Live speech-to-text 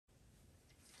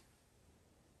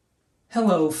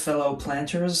Hello, fellow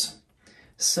planters.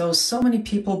 So many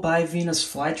people buy Venus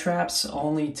flytraps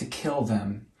only to kill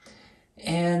them.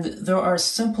 And there are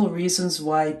simple reasons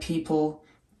why people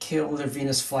kill their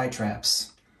Venus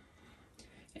flytraps.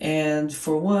 And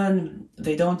for one,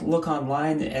 they don't look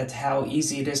online at how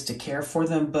easy it is to care for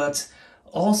them, but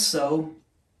also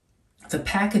the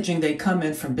packaging they come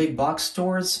in from big box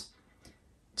stores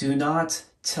do not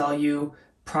tell you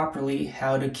properly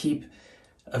how to keep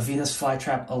a Venus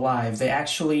flytrap alive. They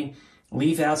actually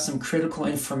leave out some critical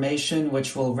information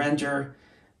which will render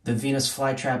the Venus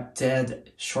flytrap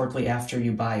dead shortly after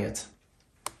you buy it.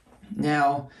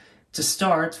 Now, to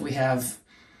start, we have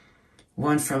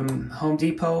one from Home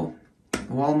Depot,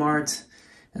 Walmart,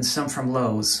 and some from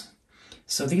Lowe's.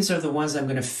 So these are the ones I'm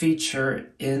going to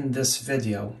feature in this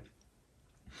video.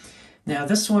 Now,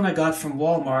 this one I got from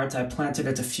Walmart. I planted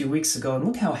it a few weeks ago, and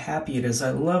look how happy it is.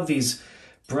 I love these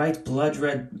bright blood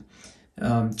red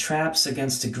traps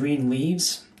against the green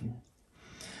leaves.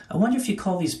 I wonder if you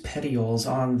call these petioles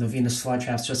on the Venus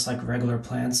flytraps just like regular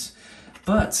plants.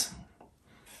 But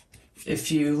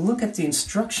if you look at the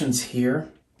instructions here,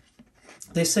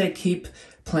 they say keep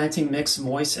planting mix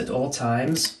moist at all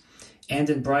times and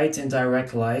in bright and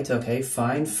direct light. Okay,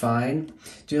 fine.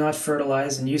 Do not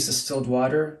fertilize and use distilled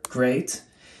water. Great.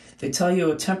 They tell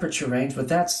you a temperature range, but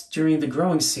that's during the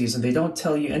growing season. They don't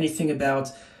tell you anything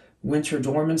about winter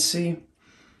dormancy,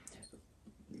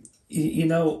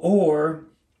 or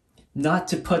not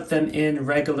to put them in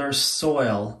regular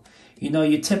soil.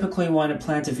 You typically want to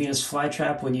plant a Venus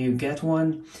flytrap when you get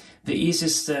one. The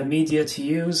easiest media to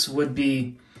use would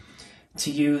be to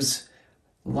use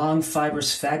long fiber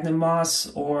sphagnum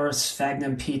moss or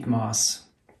sphagnum peat moss.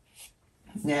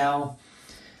 Now,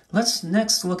 let's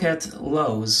next look at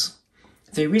Lowe's.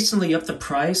 They recently upped the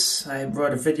price. I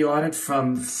wrote a video on it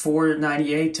from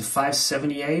 $4.98 to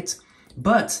 $5.78.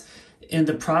 But in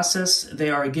the process, they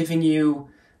are giving you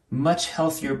much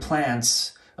healthier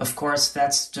plants. Of course,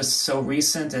 that's just so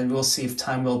recent, and we'll see if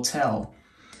time will tell.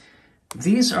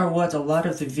 These are what a lot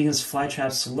of the Venus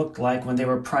flytraps looked like when they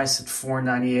were priced at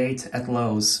 $4.98 at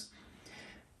Lowe's.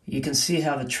 You can see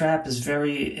how the trap is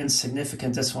very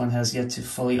insignificant. This one has yet to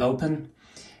fully open.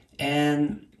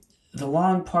 And the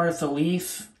long part of the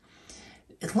leaf,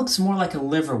 it looks more like a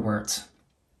liverwort.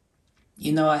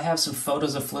 I have some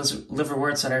photos of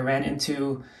liverworts that I ran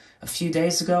into a few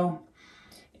days ago,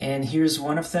 and here's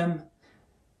one of them.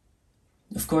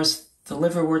 Of course, the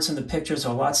liverworts in the pictures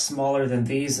are a lot smaller than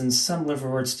these, and some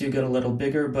liverworts do get a little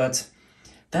bigger, but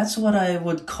that's what I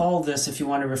would call this if you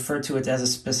want to refer to it as a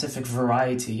specific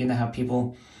variety. You know how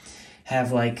people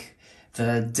have like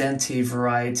the Denti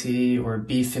variety or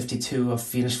B52 of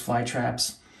Venus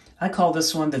flytraps. I call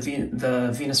this one the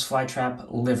Venus flytrap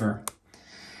liver.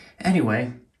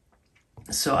 Anyway,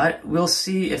 so we'll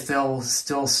see if they'll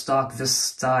still stock this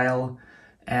style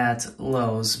at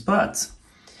Lowe's. But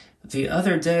the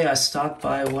other day I stopped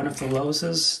by one of the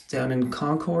Lowe's down in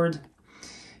Concord,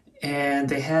 and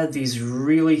they had these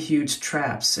really huge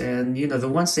traps. And the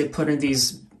ones they put in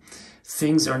these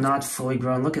things are not fully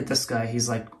grown. Look at this guy. He's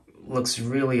like, looks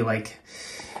really like,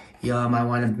 yum, I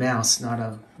want a mouse, not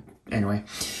a... Anyway.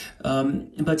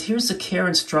 But here's the care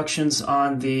instructions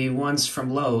on the ones from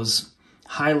Lowe's.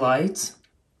 Highlight,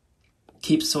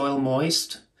 keep soil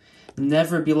moist,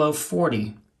 never below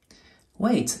 40.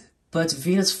 Wait, but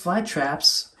Venus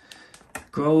flytraps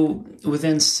grow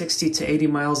within 60 to 80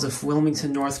 miles of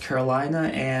Wilmington, North Carolina,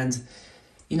 and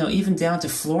even down to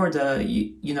Florida,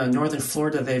 northern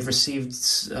Florida, they've received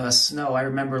snow. I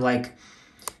remember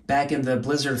back in the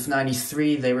blizzard of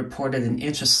 '93, they reported an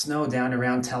inch of snow down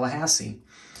around Tallahassee.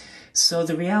 So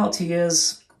the reality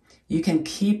is you can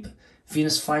keep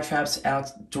Venus flytraps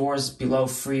outdoors below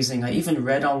freezing. I even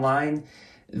read online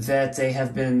that they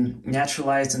have been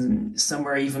naturalized in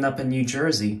somewhere even up in New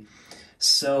Jersey.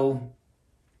 So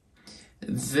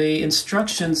the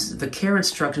instructions, the care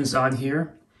instructions on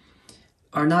here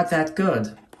are not that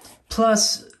good.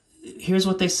 Plus, here's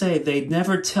what they say. They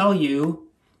never tell you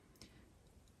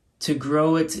to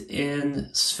grow it in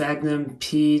sphagnum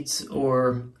peat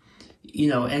or,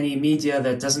 any media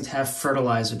that doesn't have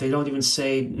fertilizer. They don't even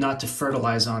say not to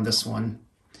fertilize on this one.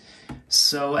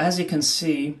 So as you can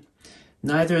see,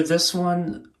 neither this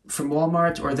one from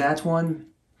Walmart or that one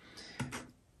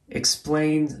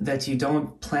explained that you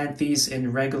don't plant these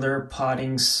in regular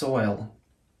potting soil.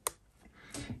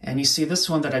 And you see this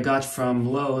one that I got from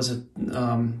Lowe's,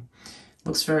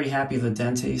 looks very happy, the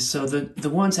Denti. So the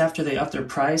ones after they upped their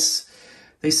price,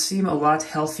 they seem a lot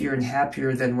healthier and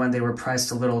happier than when they were priced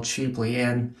a little cheaply.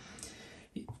 And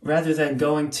rather than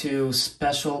going to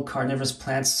special carnivorous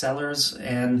plant sellers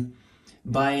and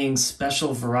buying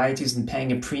special varieties and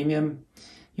paying a premium.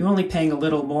 You're only paying a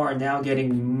little more and now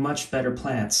getting much better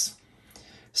plants.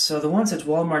 So the ones at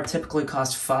Walmart typically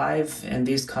cost $5, and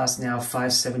these cost now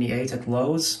 $5.78 at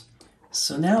Lowe's.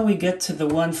 So now we get to the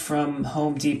one from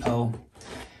Home Depot.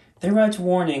 They write,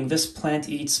 warning, this plant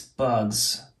eats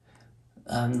bugs.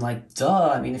 Like,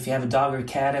 duh, I mean, if you have a dog or a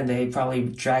cat and they probably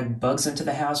drag bugs into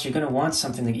the house, you're going to want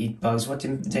something to eat bugs. What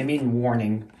do they mean,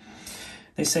 warning?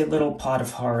 They say little pot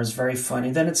of horrors, very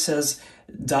funny. Then it says,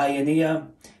 Dionea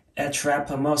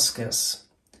atrapomoscus.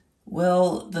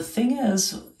 Well, the thing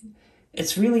is,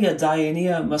 it's really a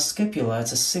Dionea muscipula.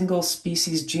 It's a single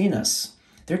species genus.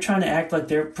 They're trying to act like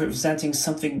they're presenting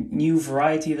something new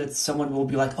variety that someone will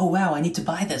be like, oh, wow, I need to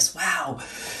buy this. Wow.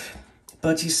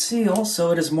 But you see,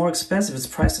 also, it is more expensive. It's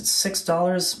priced at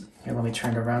 $6. Here, let me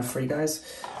turn it around for you guys.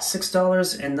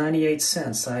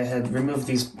 $6.98. I had removed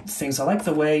these things. I like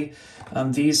the way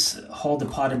these hold the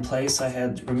pot in place. I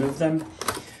had removed them.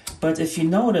 But if you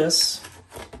notice,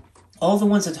 all the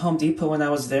ones at Home Depot when I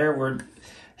was there were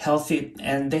healthy,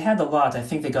 and they had a lot. I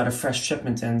think they got a fresh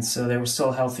shipment in, so they were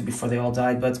still healthy before they all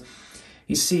died. But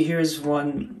you see, here's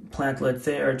one plantlet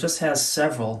there. It just has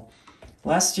several.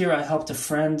 Last year, I helped a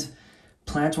friend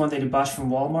plant one that he bought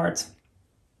from Walmart.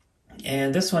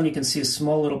 And this one, you can see a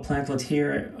small little plantlet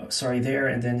here, there,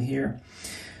 and then here.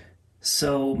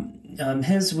 So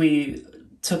we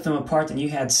took them apart, and you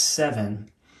had 7.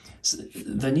 So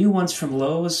the new ones from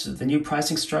Lowe's, the new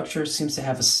pricing structure seems to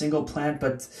have a single plant,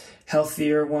 but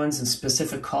healthier ones and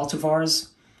specific cultivars,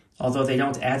 although they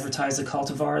don't advertise the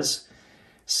cultivars.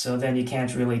 So then you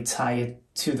can't really tie it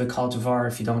to the cultivar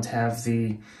if you don't have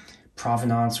the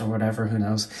provenance or whatever, who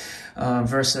knows,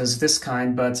 versus this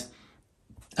kind. But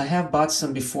I have bought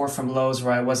some before from Lowe's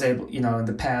where I was able, in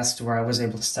the past, where I was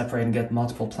able to separate and get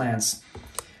multiple plants.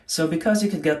 So because you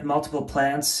could get multiple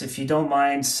plants, if you don't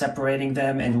mind separating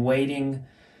them and waiting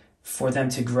for them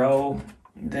to grow,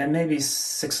 then maybe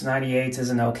 $6.98 is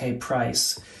an okay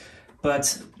price.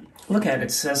 But look at it.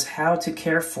 It says, how to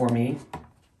care for me.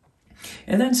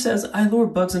 And then it says, I lure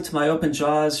bugs into my open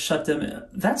jaws, shut them.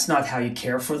 That's not how you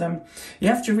care for them. You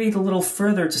have to read a little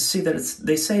further to see that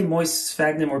they say moist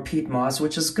sphagnum or peat moss,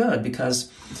 which is good because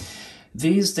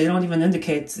these, they don't even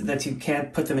indicate that you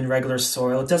can't put them in regular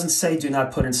soil. It doesn't say do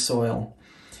not put in soil.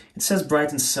 It says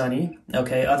bright and sunny.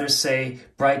 Okay, others say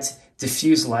bright,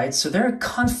 diffuse light. So they're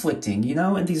conflicting,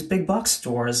 in these big box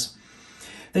stores.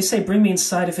 They say bring me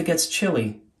inside if it gets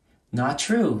chilly. Not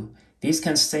true. These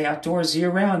can stay outdoors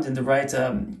year-round in the right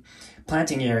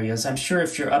planting areas. I'm sure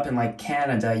if you're up in like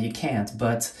Canada, you can't.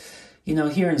 But,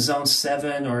 here in Zone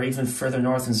 7 or even further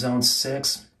north in Zone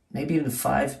 6, maybe even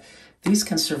 5, these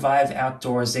can survive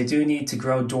outdoors. They do need to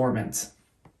grow dormant.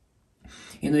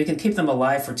 You can keep them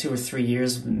alive for 2 or 3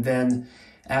 years. And then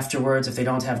afterwards, if they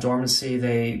don't have dormancy,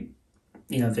 they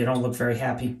don't look very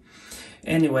happy.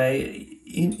 Anyway,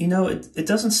 it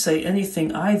doesn't say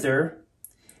anything either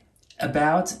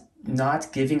about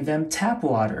not giving them tap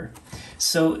water.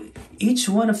 So each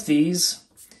one of these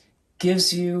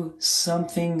gives you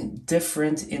something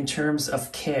different in terms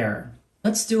of care.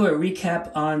 Let's do a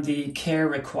recap on the care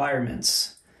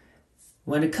requirements.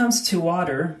 When it comes to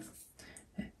water,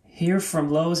 here from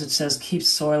Lowe's it says keep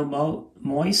soil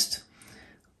moist.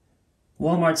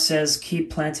 Walmart says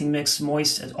keep planting mix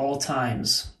moist at all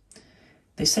times.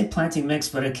 They say planting mix,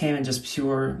 but it came in just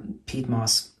pure peat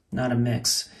moss, not a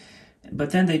mix.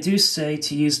 But then they do say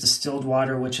to use distilled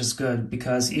water, which is good,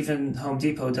 because even Home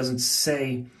Depot doesn't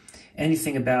say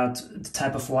anything about the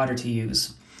type of water to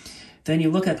use. Then you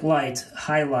look at light,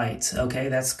 high light. Okay,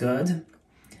 that's good.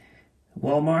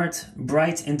 Walmart,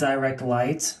 bright indirect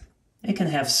light. It can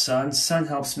have sun. Sun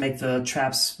helps make the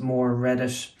traps more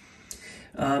reddish.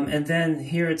 And then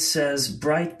here it says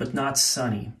bright but not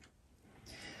sunny.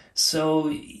 So,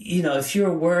 if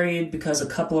you're worried because a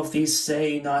couple of these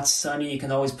say not sunny, you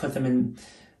can always put them in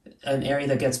an area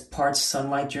that gets part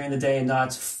sunlight during the day and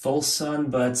not full sun,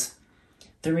 but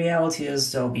the reality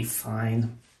is they'll be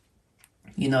fine.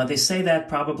 They say that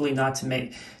probably not to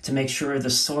make sure the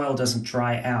soil doesn't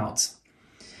dry out.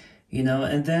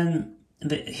 And then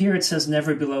here it says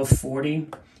never below 40.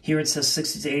 Here it says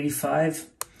 60 to 85.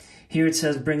 Here it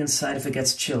says bring inside if it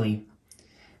gets chilly.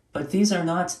 But these are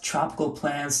not tropical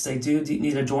plants. They do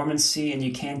need a dormancy, and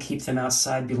you can keep them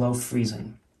outside below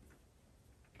freezing.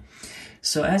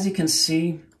 So as you can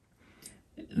see,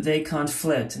 they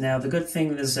conflict. Now, the good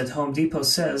thing is that Home Depot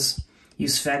says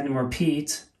use sphagnum or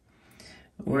peat,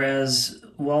 whereas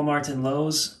Walmart and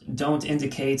Lowe's don't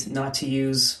indicate not to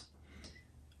use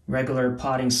regular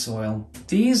potting soil.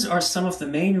 These are some of the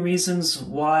main reasons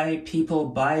why people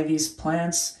buy these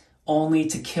plants only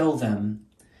to kill them.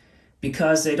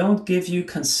 because they don't give you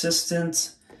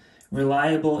consistent,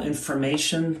 reliable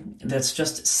information that's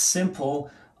just simple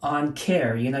on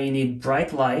care. You know, you need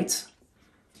bright light,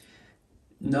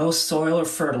 no soil or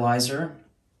fertilizer,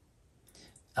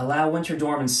 allow winter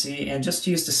dormancy, and just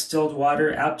use distilled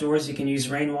water. Outdoors, you can use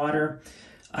rainwater.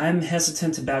 I'm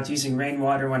hesitant about using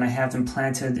rainwater when I have them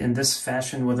planted in this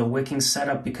fashion with a wicking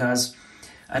setup because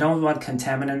I don't want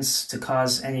contaminants to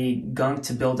cause any gunk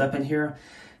to build up in here.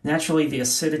 Naturally, the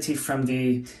acidity from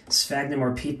the sphagnum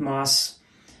or peat moss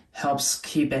helps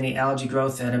keep any algae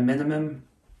growth at a minimum.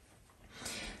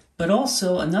 But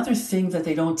also, another thing that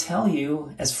they don't tell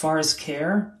you as far as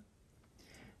care,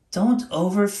 don't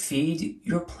overfeed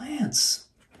your plants.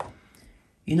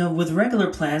 You know, with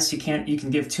regular plants, you can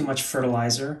give too much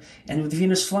fertilizer, and with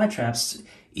Venus flytraps,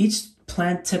 each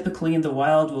plant typically in the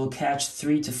wild will catch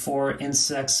 3 to 4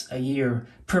 insects a year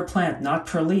per plant, not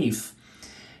per leaf.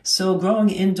 So growing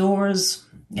indoors,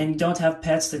 and you don't have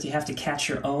pets that you have to catch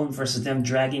your own versus them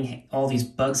dragging all these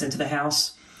bugs into the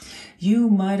house, you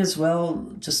might as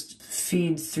well just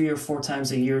feed 3 or 4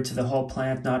 times a year to the whole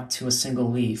plant, not to a single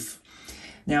leaf.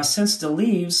 Now, since the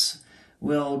leaves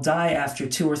will die after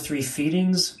 2 or 3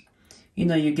 feedings, you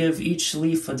know, you give each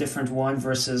leaf a different one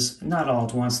versus not all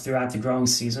at once throughout the growing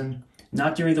season,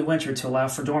 not during the winter to allow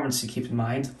for dormancy, keep in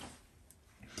mind.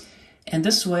 And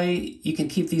this way, you can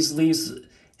keep these leaves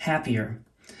happier.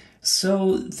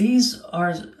 So these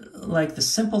are like the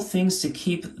simple things to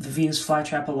keep the Venus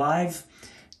flytrap alive.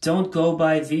 Don't go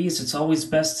by these. It's always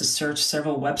best to search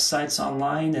several websites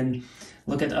online and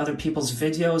look at other people's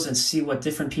videos and see what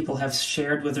different people have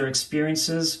shared with their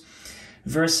experiences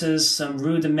versus some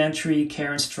rudimentary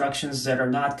care instructions that are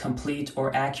not complete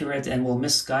or accurate and will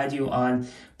misguide you on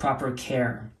proper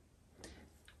care.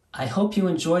 I hope you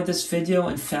enjoyed this video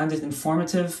and found it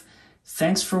informative.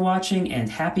 Thanks for watching and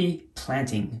happy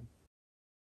planting!